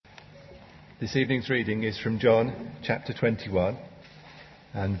This evening's reading is from John chapter 21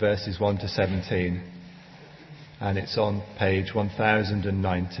 and verses 1 to 17, and it's on page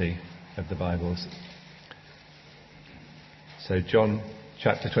 1090 of the Bibles. So John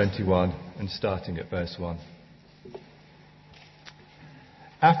chapter 21 and starting at verse 1.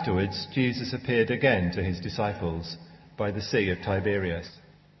 Afterwards, Jesus appeared again to his disciples by the Sea of Tiberias.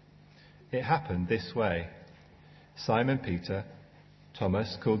 It happened this way. Simon Peter,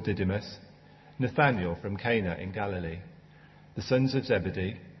 Thomas called Didymus, Nathanael from Cana in Galilee, the sons of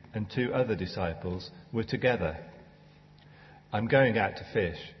Zebedee, and two other disciples were together. "I'm going out to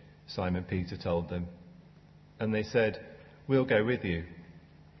fish," Simon Peter told them. And they said, "We'll go with you."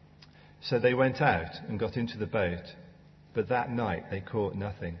 So they went out and got into the boat, but that night they caught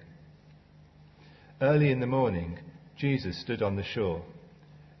nothing. Early in the morning, Jesus stood on the shore,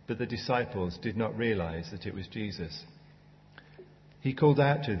 but the disciples did not realize that it was Jesus. He called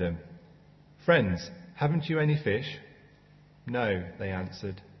out to them, "Friends, haven't you any fish?" "No," they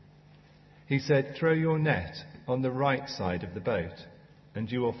answered. He said, "Throw your net on the right side of the boat,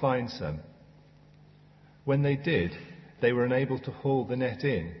 and you will find some." When they did, they were unable to haul the net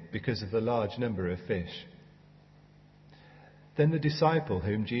in because of the large number of fish. Then the disciple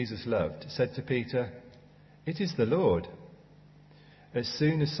whom Jesus loved said to Peter, "It is the Lord." As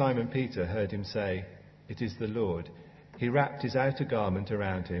soon as Simon Peter heard him say, "It is the Lord," he wrapped his outer garment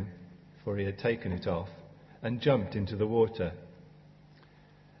around him, for he had taken it off, and jumped into the water.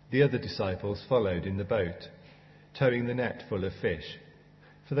 The other disciples followed in the boat, towing the net full of fish,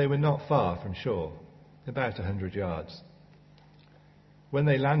 for they were not far from shore, about 100 yards. When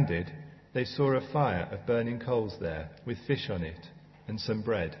they landed, they saw a fire of burning coals there, with fish on it, and some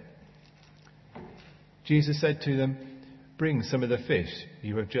bread. Jesus said to them, "Bring some of the fish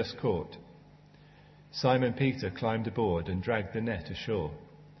you have just caught." Simon Peter climbed aboard and dragged the net ashore.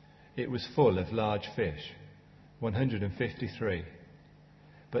 It was full of large fish, 153.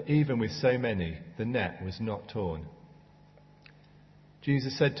 But even with so many, the net was not torn.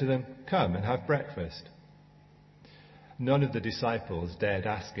 Jesus said to them, "Come and have breakfast." None of the disciples dared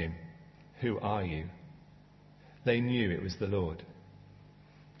ask him, "Who are you?" They knew it was the Lord.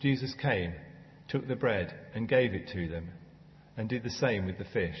 Jesus came, took the bread and gave it to them, and did the same with the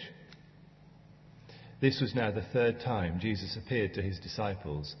fish. This was now the third time Jesus appeared to his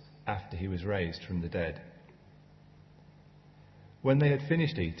disciples after he was raised from the dead. When they had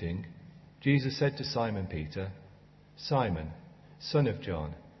finished eating, Jesus said to Simon Peter, "Simon, son of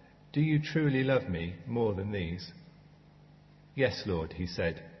John, do you truly love me more than these?" "Yes, Lord," he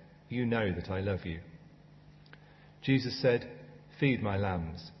said, "you know that I love you." Jesus said, "Feed my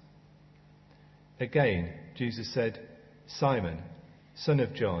lambs." Again, Jesus said, "Simon, son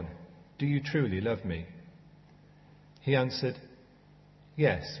of John, do you truly love me?" He answered,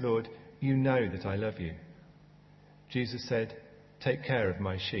 "Yes, Lord, you know that I love you." Jesus said, "Take care of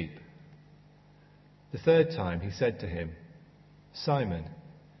my sheep." The third time he said to him, "Simon,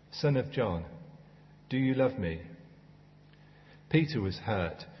 son of John, do you love me?" Peter was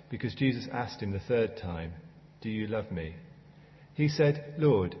hurt because Jesus asked him the third time, "Do you love me?" He said,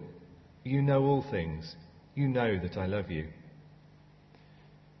 "Lord, you know all things. You know that I love you."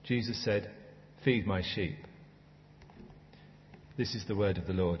 Jesus said, "Feed my sheep." This is the word of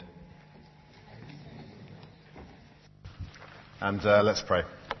the Lord. And let's pray.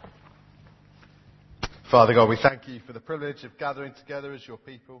 Father God, we thank you for the privilege of gathering together as your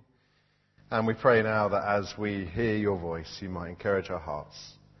people. And we pray now that as we hear your voice, you might encourage our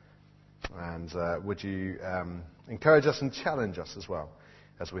hearts. And would you encourage us and challenge us as well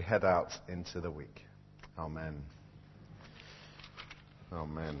as we head out into the week. Amen.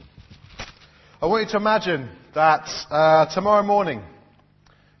 Amen. I want you to imagine that tomorrow morning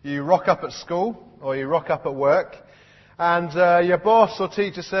you rock up at school or you rock up at work and your boss or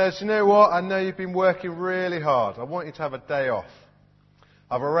teacher says, "You know what, I know you've been working really hard. I want you to have a day off.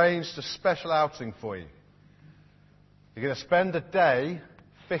 I've arranged a special outing for you. You're going to spend a day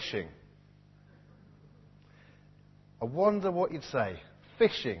fishing." I wonder what you'd say.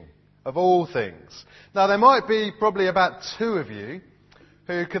 Fishing, of all things. Now, there might be probably about two of you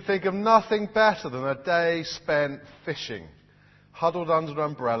who could think of nothing better than a day spent fishing, huddled under an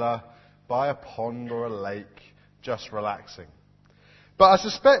umbrella by a pond or a lake, just relaxing. But I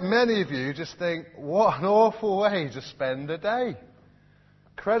suspect many of you just think, what an awful way to spend a day.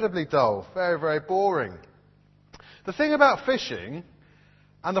 Incredibly dull, very, very boring. The thing about fishing,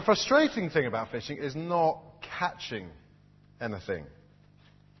 and the frustrating thing about fishing, is not catching anything.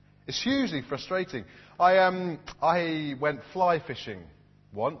 It's hugely frustrating. I went fly fishing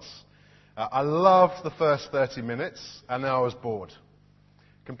once. I loved the first 30 minutes, and then I was bored.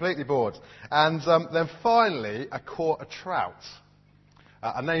 Completely bored. And then finally, I caught a trout.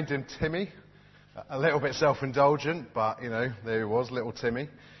 I named him Timmy. A little bit self-indulgent, but, there he was, little Timmy.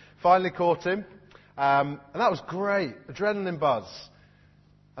 Finally caught him. And that was great. Adrenaline buzz.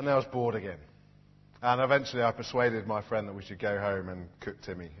 And then I was bored again. And eventually I persuaded my friend that we should go home and cook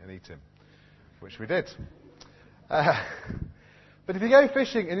Timmy and eat him, which we did. But if you go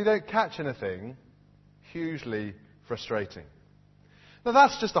fishing and you don't catch anything, hugely frustrating. Now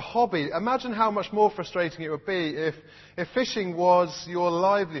that's just a hobby. Imagine how much more frustrating it would be if fishing was your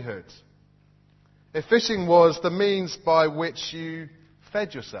livelihood. If fishing was the means by which you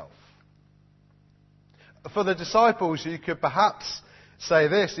fed yourself. For the disciples, you could perhaps say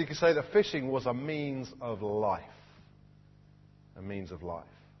this. You could say that fishing was a means of life. A means of life.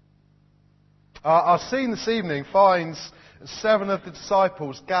 Our scene this evening finds 7 of the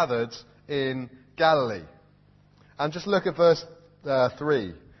disciples gathered in Galilee. And just look at verse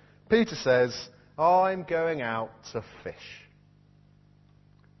 3. Peter says, I'm going out to fish.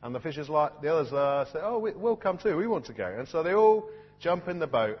 And the fishers, like the others, say, oh, we'll come too. We want to go. And so they all jump in the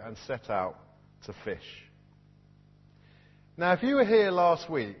boat and set out to fish. Now, if you were here last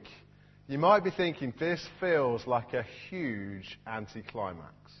week, you might be thinking this feels like a huge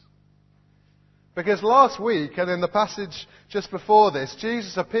anticlimax. Because last week, and in the passage just before this,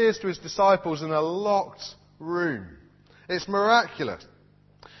 Jesus appears to his disciples in a locked room. It's miraculous.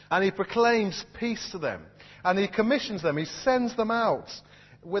 And he proclaims peace to them. And he commissions them. He sends them out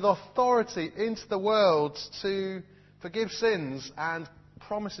with authority into the world to forgive sins and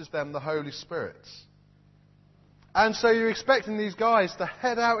promises them the Holy Spirit. And so you're expecting these guys to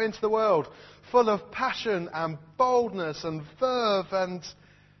head out into the world full of passion and boldness and verve, and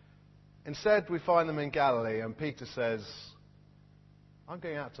instead we find them in Galilee, and Peter says, I'm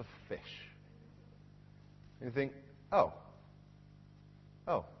going out to fish. And you think, oh,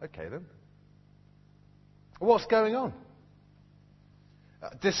 okay then. What's going on?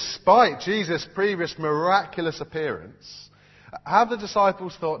 Despite Jesus' previous miraculous appearance, have the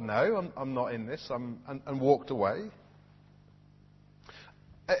disciples thought, no, I'm not in this, and walked away?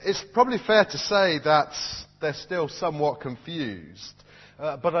 It's probably fair to say that they're still somewhat confused,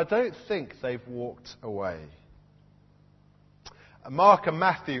 but I don't think they've walked away. Mark and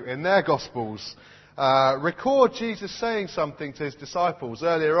Matthew, in their Gospels, record Jesus saying something to his disciples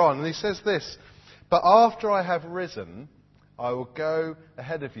earlier on, and he says this, but after I have risen, I will go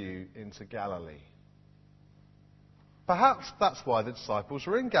ahead of you into Galilee. Perhaps that's why the disciples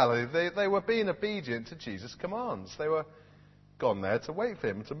were in Galilee. They were being obedient to Jesus' commands. They were gone there to wait for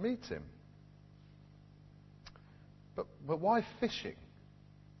him, to meet him. But why fishing?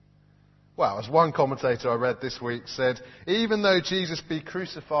 Well, as one commentator I read this week said, even though Jesus be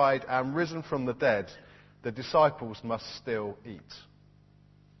crucified and risen from the dead, the disciples must still eat.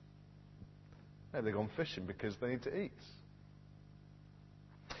 No, they've gone fishing because they need to eat.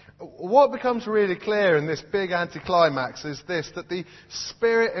 What becomes really clear in this big anticlimax is this, that the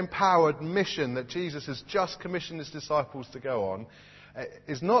Spirit-empowered mission that Jesus has just commissioned his disciples to go on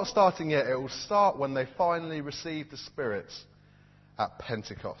is not starting yet. It will start when they finally receive the Spirit at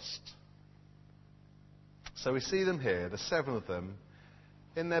Pentecost. So we see them here, the 7 of them,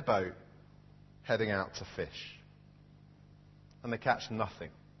 in their boat, heading out to fish. And they catch nothing.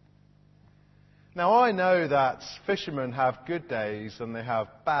 Now, I know that fishermen have good days and they have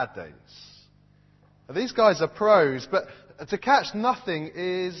bad days. These guys are pros, but to catch nothing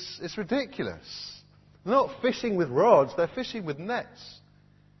is ridiculous. They're not fishing with rods, they're fishing with nets.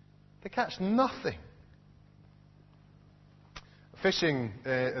 They catch nothing. Fishing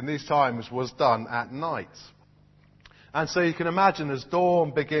in these times was done at night. And so you can imagine as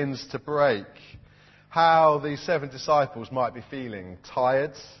dawn begins to break, how these 7 disciples might be feeling.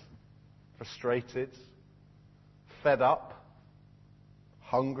 Tired, frustrated, fed up,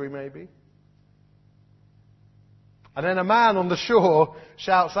 hungry maybe. And then a man on the shore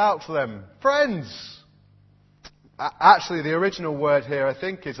shouts out to them, friends! Actually, the original word here, I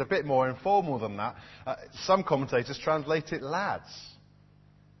think, is a bit more informal than that. Some commentators translate it lads.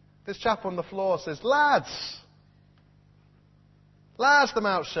 This chap on the floor says, lads! Lads, the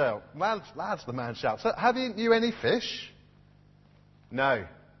man shouts. Lads, the man shouts. Have you any fish? No,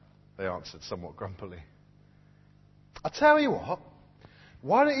 they answered somewhat grumpily. I'll tell you what.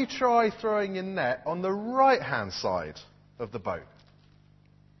 Why don't you try throwing your net on the right-hand side of the boat?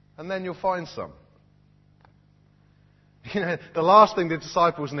 And then you'll find some. You know, the last thing the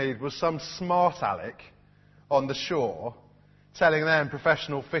disciples need was some smart aleck on the shore telling them,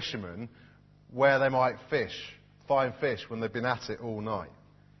 professional fishermen, where they might find fish when they've been at it all night.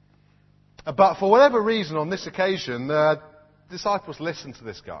 But for whatever reason on this occasion, the disciples listened to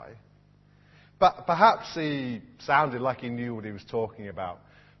this guy. But perhaps he sounded like he knew what he was talking about.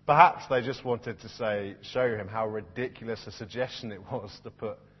 Perhaps they just wanted to show him how ridiculous a suggestion it was to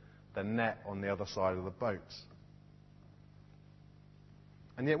put the net on the other side of the boat.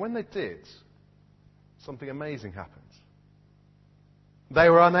 And yet when they did, something amazing happened. They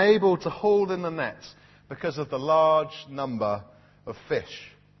were unable to haul in the net because of the large number of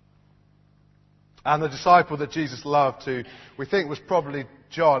fish. And the disciple that Jesus loved, who we think was probably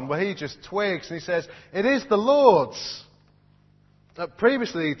John, well, he just twigs and he says, "It is the Lord's."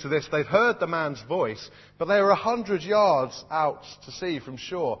 Previously to this, they'd heard the man's voice, but they were 100 yards out to sea from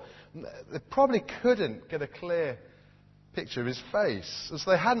shore. They probably couldn't get a clear picture of his face, as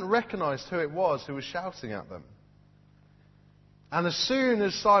they hadn't recognised who it was who was shouting at them. And as soon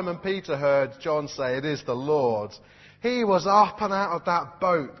as Simon Peter heard John say, "It is the Lord," he was up and out of that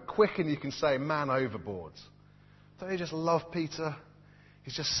boat, quick and you can say, man overboard. Don't you just love Peter?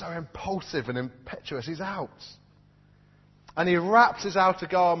 He's just so impulsive and impetuous. He's out. And he wraps his outer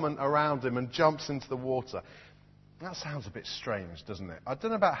garment around him and jumps into the water. That sounds a bit strange, doesn't it? I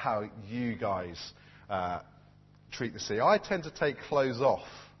don't know about how you guys treat the sea. I tend to take clothes off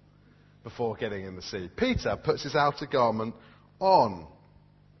before getting in the sea. Peter puts his outer garment on.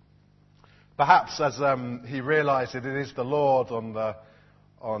 Perhaps as he realised that it is the Lord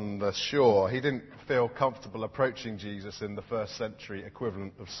on the shore, he didn't feel comfortable approaching Jesus in the first century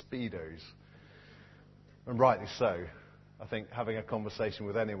equivalent of Speedos. And rightly so. I think having a conversation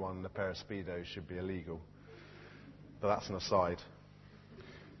with anyone in a pair of Speedos should be illegal. But that's an aside.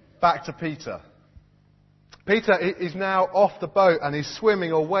 Back to Peter. Peter is now off the boat and he's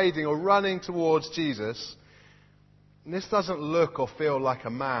swimming or wading or running towards Jesus. And this doesn't look or feel like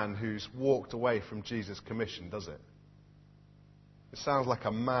a man who's walked away from Jesus' commission, does it? It sounds like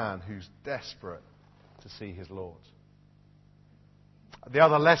a man who's desperate to see his Lord. The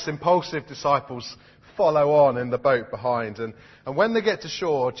other less impulsive disciples follow on in the boat behind. And when they get to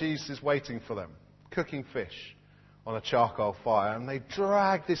shore, Jesus is waiting for them, cooking fish on a charcoal fire. And they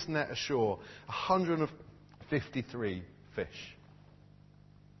drag this net ashore, 153 fish.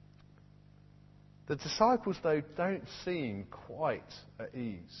 The disciples, though, don't seem quite at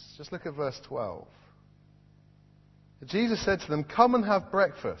ease. Just look at verse 12. Jesus said to them, "Come and have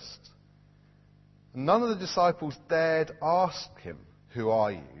breakfast." And none of the disciples dared ask him, "Who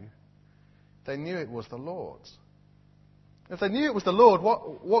are you?" They knew it was the Lord. If they knew it was the Lord,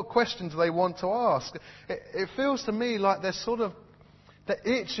 what question do they want to ask? It feels to me like they're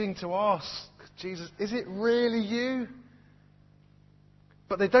itching to ask Jesus, "Is it really you?"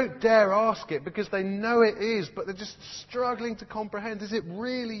 But they don't dare ask it because they know it is, but they're just struggling to comprehend, is it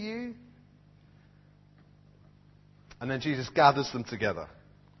really you? And then Jesus gathers them together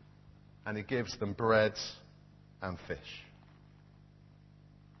and he gives them bread and fish.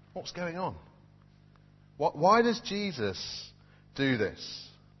 What's going on? Why does Jesus do this?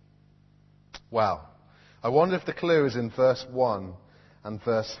 Well, I wonder if the clue is in verse 1 and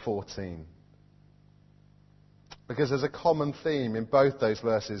verse 14. Because there's a common theme in both those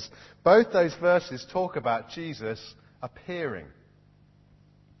verses. Both those verses talk about Jesus appearing.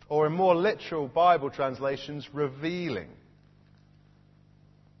 Or in more literal Bible translations, revealing.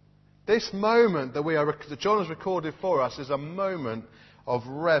 This moment that John has recorded for us is a moment of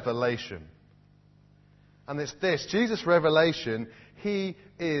revelation. And it's this, Jesus' revelation, he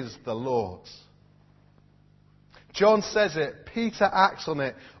is the Lord. John says it, Peter acts on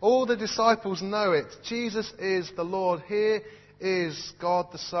it, all the disciples know it. Jesus is the Lord. Here is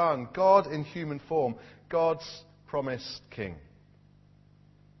God the Son, God in human form, God's promised King.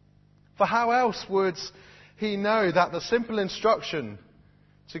 For how else would he know that the simple instruction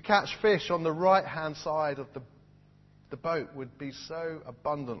to catch fish on the right-hand side of the boat would be so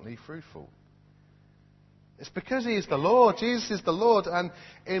abundantly fruitful? It's because he is the Lord. Jesus is the Lord. And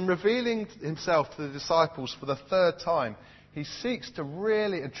in revealing himself to the disciples for the third time, he seeks to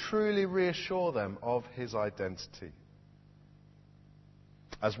really and truly reassure them of his identity.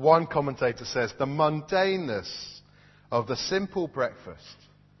 As one commentator says, the mundaneness of the simple breakfast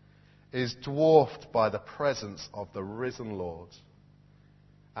is dwarfed by the presence of the risen Lord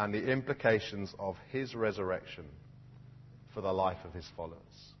and the implications of his resurrection for the life of his followers.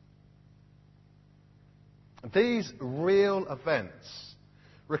 These real events,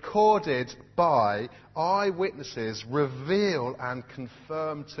 recorded by eyewitnesses, reveal and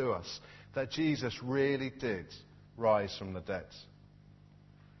confirm to us that Jesus really did rise from the dead.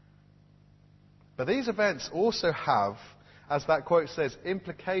 But these events also have, as that quote says,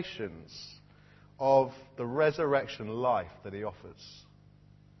 implications of the resurrection life that he offers.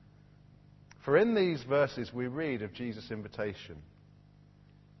 For in these verses we read of Jesus' invitation.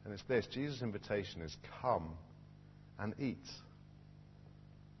 And it's this: Jesus' invitation is, come and eat.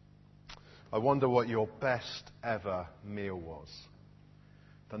 I wonder what your best ever meal was.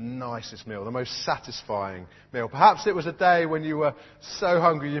 The nicest meal, the most satisfying meal. Perhaps it was a day when you were so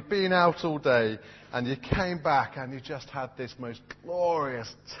hungry, you'd been out all day, and you came back and you just had this most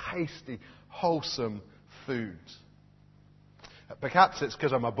glorious, tasty, wholesome food. Perhaps it's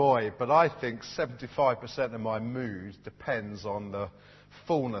because I'm a boy, but I think 75% of my mood depends on the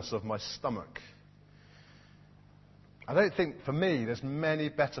fullness of my stomach. I don't think, for me, there's many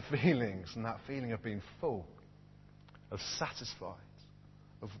better feelings than that feeling of being full, of satisfied,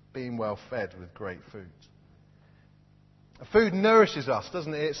 of being well fed with great food. Food nourishes us,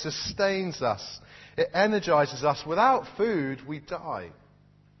 doesn't it? It sustains us. It energizes us. Without food, we die.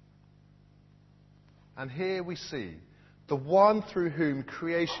 And here we see the one through whom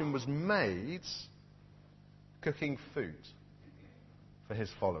creation was made cooking food for his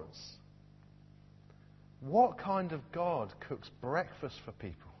followers. What kind of God cooks breakfast for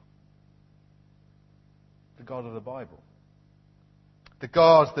people? The God of the Bible. The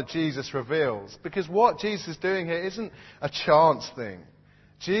God that Jesus reveals. Because what Jesus is doing here isn't a chance thing.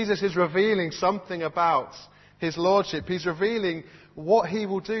 Jesus is revealing something about his lordship. He's revealing what he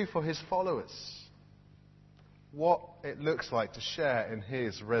will do for his followers. What it looks like to share in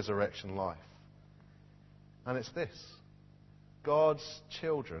his resurrection life. And it's this: God's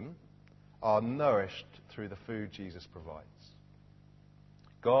children are nourished through the food Jesus provides.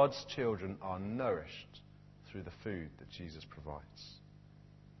 God's children are nourished through the food that Jesus provides.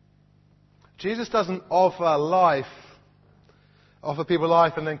 Jesus doesn't offer people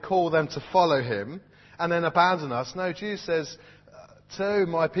life and then call them to follow him and then abandon us. No, Jesus says, to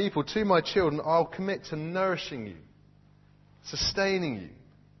my people, to my children, I'll commit to nourishing you, sustaining you,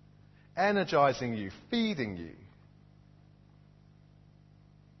 energizing you, feeding you.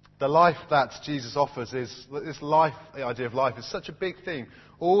 The life that Jesus offers is, this life, the idea of life, is such a big theme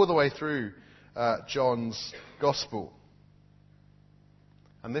all the way through John's Gospel.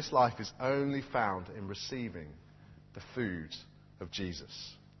 And this life is only found in receiving the food of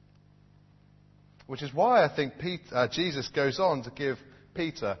Jesus. Which is why I think Jesus goes on to give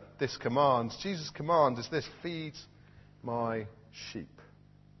Peter this command. Jesus' command is this: feed my sheep.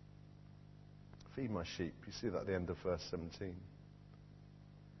 Feed my sheep. You see that at the end of verse 17.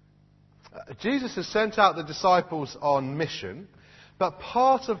 Jesus has sent out the disciples on mission, but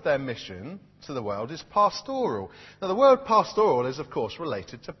part of their mission to the world is pastoral. Now, the word pastoral is, of course,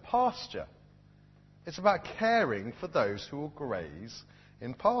 related to pasture. It's about caring for those who will graze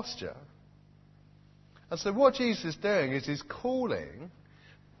in pasture. And so what Jesus is doing is he's calling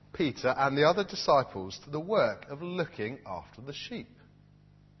Peter and the other disciples to the work of looking after the sheep.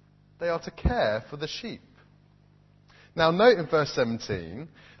 They are to care for the sheep. Now, note in verse 17,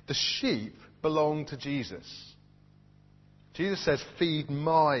 the sheep belong to Jesus. Jesus says, feed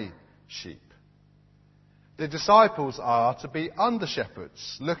my sheep. The disciples are to be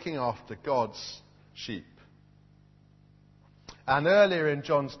under-shepherds, looking after God's sheep. And earlier in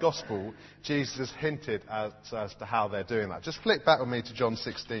John's Gospel, Jesus has hinted as to how they're doing that. Just flick back with me to John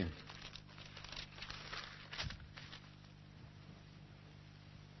 16.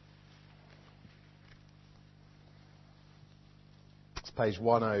 It's page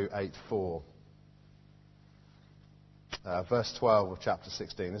 1084. Verse 12 of chapter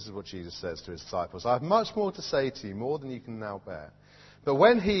 16. This is what Jesus says to his disciples. I have much more to say to you, more than you can now bear. But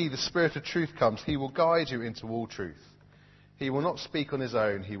when he, the Spirit of truth, comes, he will guide you into all truth. He will not speak on his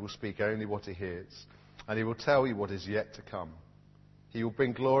own. He will speak only what he hears. And he will tell you what is yet to come. He will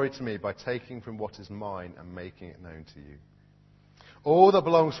bring glory to me by taking from what is mine and making it known to you. All that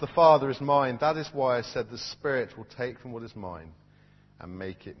belongs to the Father is mine. That is why I said the Spirit will take from what is mine and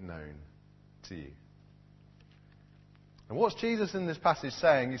make it known to you. And what's Jesus in this passage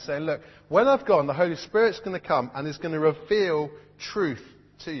saying? He's saying, look, when I've gone, the Holy Spirit's going to come and is going to reveal truth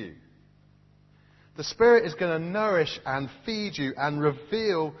to you. The Spirit is going to nourish and feed you and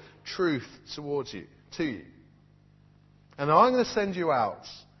reveal truth towards you, to you. And I'm going to send you out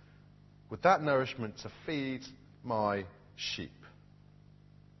with that nourishment to feed my sheep.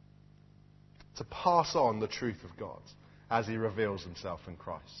 To pass on the truth of God as he reveals himself in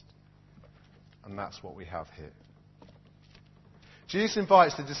Christ. And that's what we have here. Jesus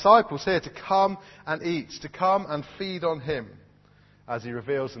invites the disciples here to come and eat, to come and feed on him as he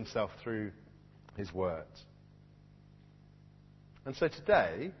reveals himself through his word. And so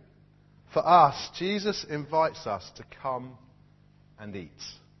today, for us, Jesus invites us to come and eat,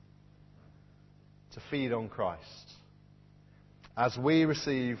 to feed on Christ, as we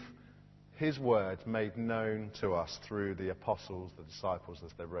receive his word made known to us through the apostles, the disciples,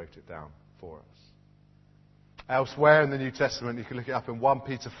 as they wrote it down for us. Elsewhere in the New Testament, you can look it up in 1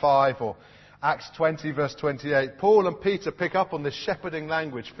 Peter 5 or Acts 20 verse 28. Paul and Peter pick up on this shepherding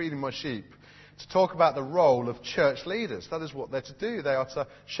language, feeding my sheep, to talk about the role of church leaders. That is what they're to do. They are to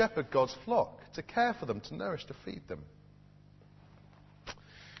shepherd God's flock, to care for them, to nourish, to feed them.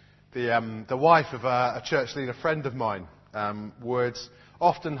 The wife of a church leader friend of mine would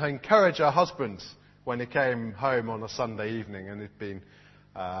often encourage her husband when he came home on a Sunday evening and he'd been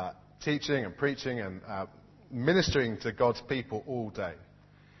teaching and preaching and ministering to God's people all day.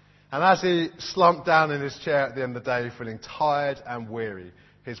 And as he slumped down in his chair at the end of the day, feeling tired and weary,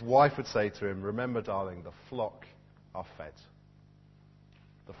 his wife would say to him, "Remember, darling, the flock are fed.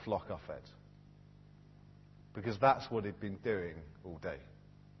 The flock are fed." Because that's what he'd been doing all day.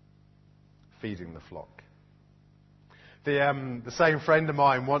 Feeding the flock. The same friend of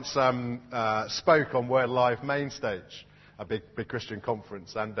mine once spoke on Word Live main stage, a big Christian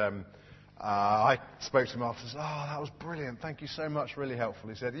conference, and I spoke to him after and said, "Oh, that was brilliant. Thank you so much. Really helpful."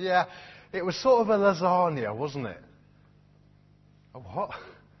 He said, "Yeah, it was sort of a lasagna, wasn't it?" A what?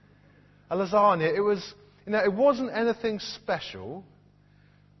 A lasagna. It was, it wasn't anything special,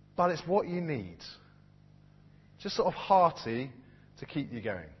 but it's what you need. Just sort of hearty to keep you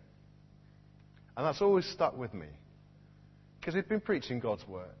going. And that's always stuck with me. Because he'd been preaching God's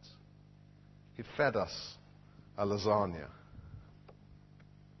words. He'd fed us a lasagna.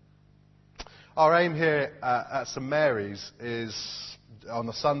 Our aim here at St Mary's is, on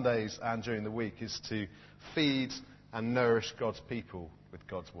the Sundays and during the week, is to feed and nourish God's people with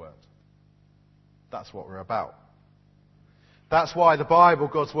God's word. That's what we're about. That's why the Bible,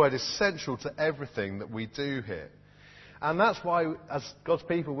 God's word, is central to everything that we do here. And that's why, as God's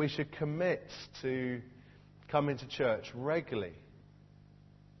people, we should commit to coming to church regularly.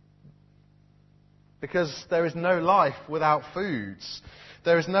 Because there is no life without foods.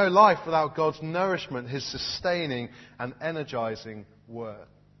 There is no life without God's nourishment, his sustaining and energizing word.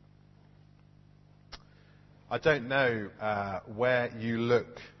 I don't know where you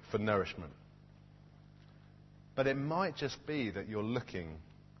look for nourishment. But it might just be that you're looking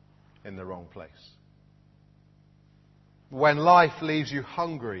in the wrong place. When life leaves you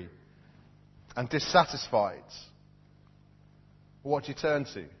hungry and dissatisfied, what do you turn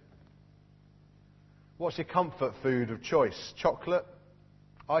to? What's your comfort food of choice? Chocolate?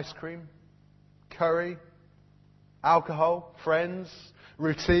 Ice cream? Curry? Alcohol? Friends?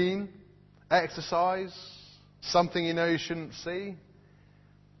 Routine? Exercise? Something you know you shouldn't see?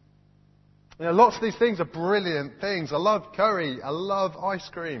 Lots of these things are brilliant things. I love curry. I love ice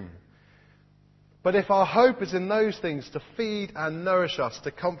cream. But if our hope is in those things to feed and nourish us,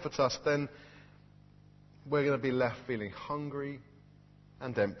 to comfort us, then we're going to be left feeling hungry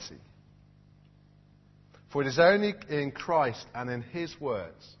and empty. For it is only in Christ and in his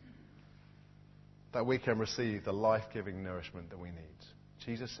words that we can receive the life-giving nourishment that we need.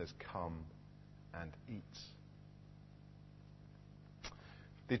 Jesus says, "Come and eat."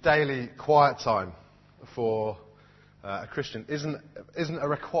 The daily quiet time for a Christian isn't a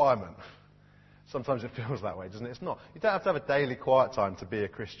requirement. Sometimes it feels that way, doesn't it? It's not. You don't have to have a daily quiet time to be a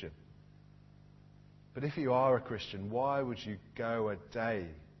Christian. But if you are a Christian, why would you go a day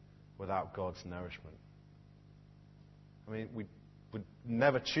without God's nourishment? I mean, we would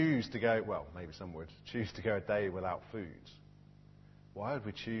never choose to go, well, maybe some would, choose to go a day without food. Why would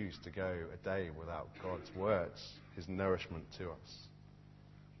we choose to go a day without God's words, his nourishment to us?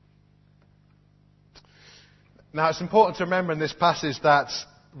 Now, it's important to remember in this passage that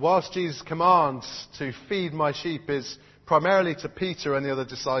whilst Jesus' commands to feed my sheep is primarily to Peter and the other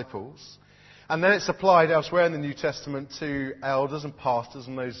disciples, and then it's applied elsewhere in the New Testament to elders and pastors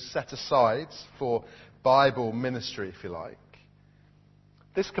and those set aside for Bible ministry, if you like,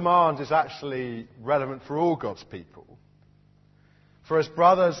 this command is actually relevant for all God's people. For as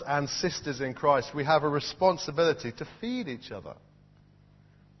brothers and sisters in Christ, we have a responsibility to feed each other.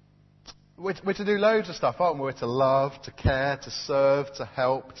 We're to do loads of stuff, aren't we? We're to love, to care, to serve, to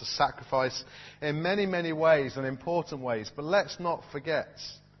help, to sacrifice in many, many ways and important ways. But let's not forget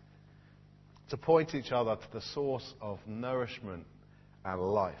to point each other to the source of nourishment and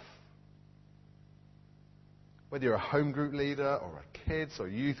life. Whether you're a home group leader or a kids or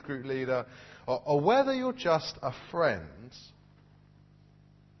youth group leader, or whether you're just a friend,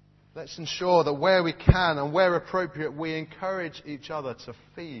 let's ensure that where we can and where appropriate, we encourage each other to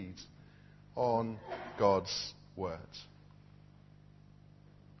feed on God's word.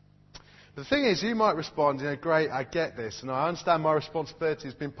 The thing is, you might respond, great, I get this, and I understand my responsibility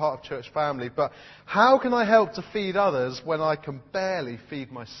as being part of church family, but how can I help to feed others when I can barely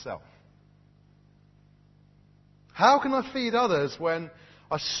feed myself? How can I feed others when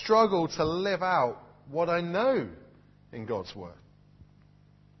I struggle to live out what I know in God's Word?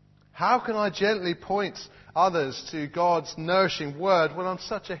 How can I gently point others to God's nourishing Word when I'm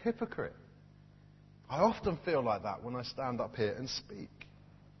such a hypocrite? I often feel like that when I stand up here and speak.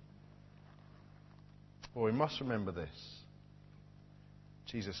 Well, we must remember this.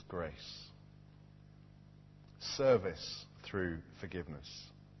 Jesus' grace. Service through forgiveness.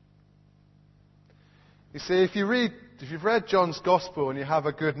 You see, if you've read John's Gospel and you have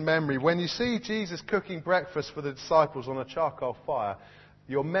a good memory, when you see Jesus cooking breakfast for the disciples on a charcoal fire,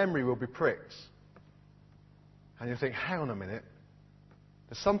 your memory will be pricked. And you'll think, hang on a minute,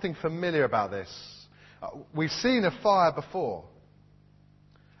 there's something familiar about this. We've seen a fire before.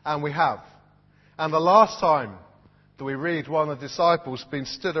 And we have. And the last time that we read one of the disciples being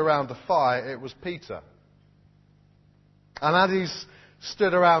stood around the fire, it was Peter. And as he's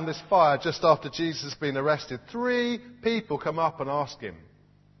stood around this fire just after Jesus has been arrested, 3 people come up and ask him,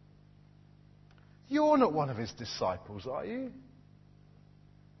 "You're not one of his disciples, are you?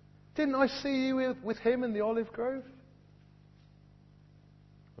 Didn't I see you with him in the olive grove?"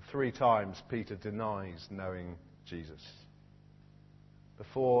 3 times Peter denies knowing Jesus.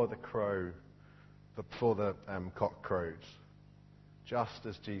 Before the cock crowed, just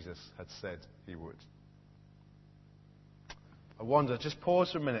as Jesus had said he would. I wonder, just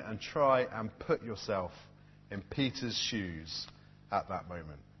pause for a minute and try and put yourself in Peter's shoes at that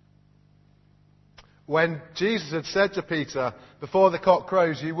moment. When Jesus had said to Peter, "Before the cock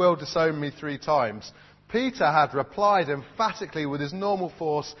crows, you will disown me 3 times," Peter had replied emphatically with his normal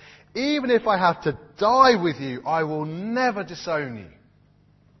force, "Even if I have to die with you, I will never disown you."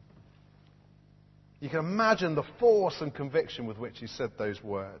 You can imagine the force and conviction with which he said those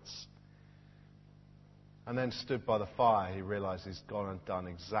words. And then stood by the fire, he realized he's gone and done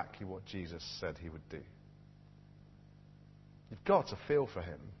exactly what Jesus said he would do. You've got to feel for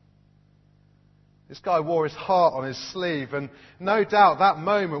him. This guy wore his heart on his sleeve, and no doubt that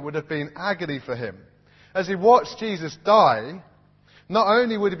moment would have been agony for him. As he watched Jesus die, not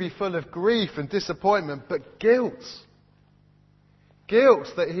only would he be full of grief and disappointment, but guilt.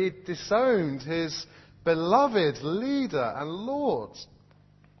 Guilt that he'd disowned his beloved leader and Lord.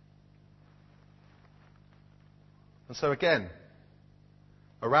 And so again,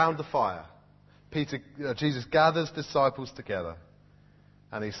 around the fire, Jesus gathers disciples together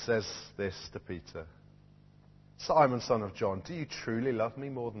and he says this to Peter. "Simon, son of John, do you truly love me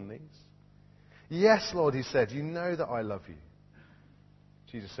more than these?" "Yes, Lord," he said, "you know that I love you."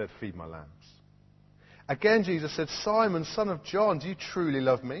 Jesus said, "Feed my lambs." Again, Jesus said, "Simon, son of John, do you truly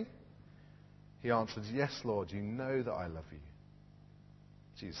love me?" He answered, "Yes, Lord, you know that I love you."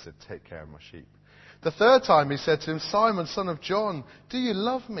 Jesus said, "Take care of my sheep." The 3rd time he said to him, "Simon, son of John, do you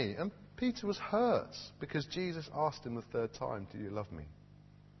love me?" And Peter was hurt because Jesus asked him the 3rd time, "Do you love me?"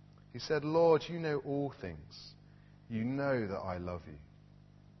 He said, "Lord, you know all things. You know that I love you."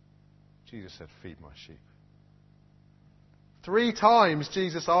 Jesus said, "Feed my sheep." 3 times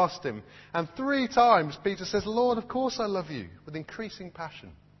Jesus asked him, and 3 times Peter says, "Lord, of course I love you," with increasing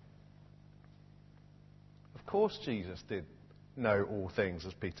passion. Of course Jesus did know all things,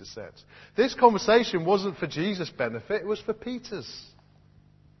 as Peter said. This conversation wasn't for Jesus' benefit, it was for Peter's.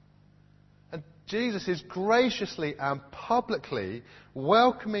 And Jesus is graciously and publicly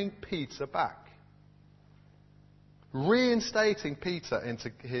welcoming Peter back, reinstating Peter into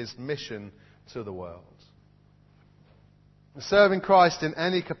his mission to the world. Serving Christ in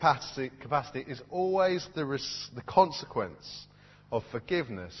any capacity is always the consequence of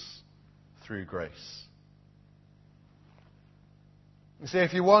forgiveness through grace. You see,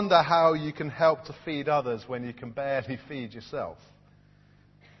 if you wonder how you can help to feed others when you can barely feed yourself,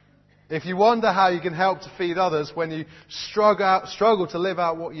 if you wonder how you can help to feed others when you struggle to live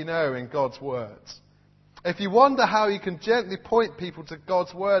out what you know in God's words, if you wonder how you can gently point people to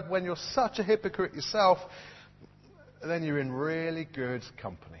God's word when you're such a hypocrite yourself, then you're in really good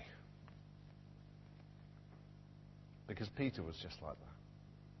company. Because Peter was just like that.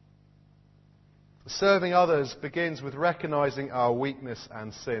 Serving others begins with recognizing our weakness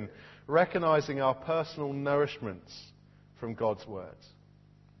and sin, recognizing our personal nourishments from God's word,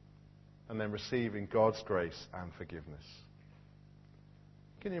 and then receiving God's grace and forgiveness.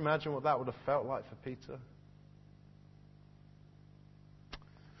 Can you imagine what that would have felt like for Peter?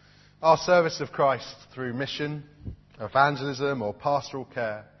 Our service of Christ through mission, evangelism, or pastoral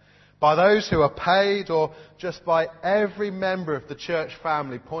care, by those who are paid, or just by every member of the church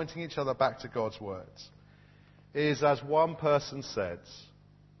family pointing each other back to God's words, is, as one person said,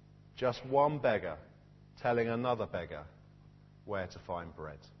 just one beggar telling another beggar where to find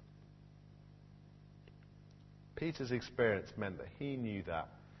bread. Peter's experience meant that he knew that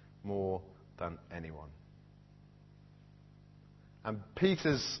more than anyone. And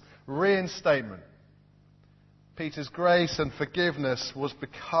Peter's reinstatement, Peter's grace and forgiveness was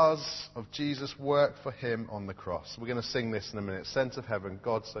because of Jesus' work for him on the cross. We're going to sing this in a minute. Sent of heaven,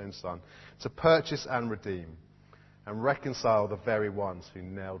 God's own Son, to purchase and redeem and reconcile the very ones who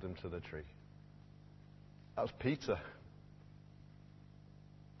nailed him to the tree. That was Peter.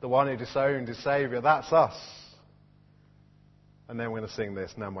 The one who disowned his Saviour. That's us. And then we're going to sing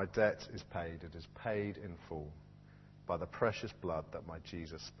this. Now my debt is paid. It is paid in full by the precious blood that my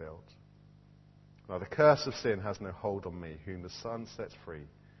Jesus spilled. Now the curse of sin has no hold on me. Whom the Son sets free,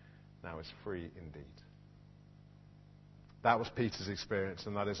 now is free indeed. That was Peter's experience,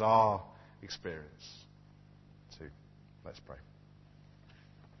 and that is our experience too. Let's pray.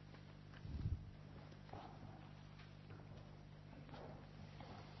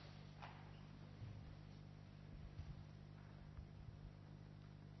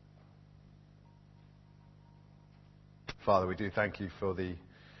 Father, we do thank you for the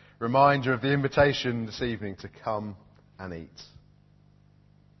reminder of the invitation this evening to come and eat.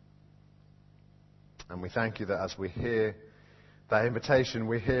 And we thank you that as we hear that invitation,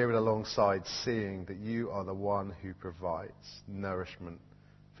 we hear it alongside seeing that you are the one who provides nourishment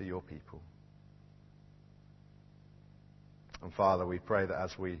for your people. And Father, we pray that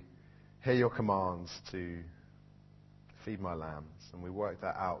as we hear your commands to feed my lambs, and we work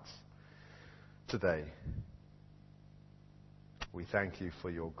that out today, we thank you for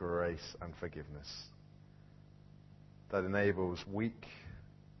your grace and forgiveness that enables weak,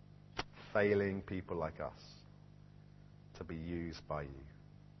 failing people like us to be used by you.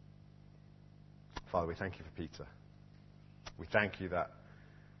 Father, we thank you for Peter. We thank you that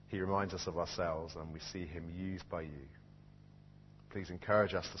he reminds us of ourselves and we see him used by you. Please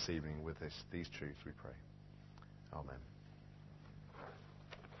encourage us this evening with these truths, we pray. Amen.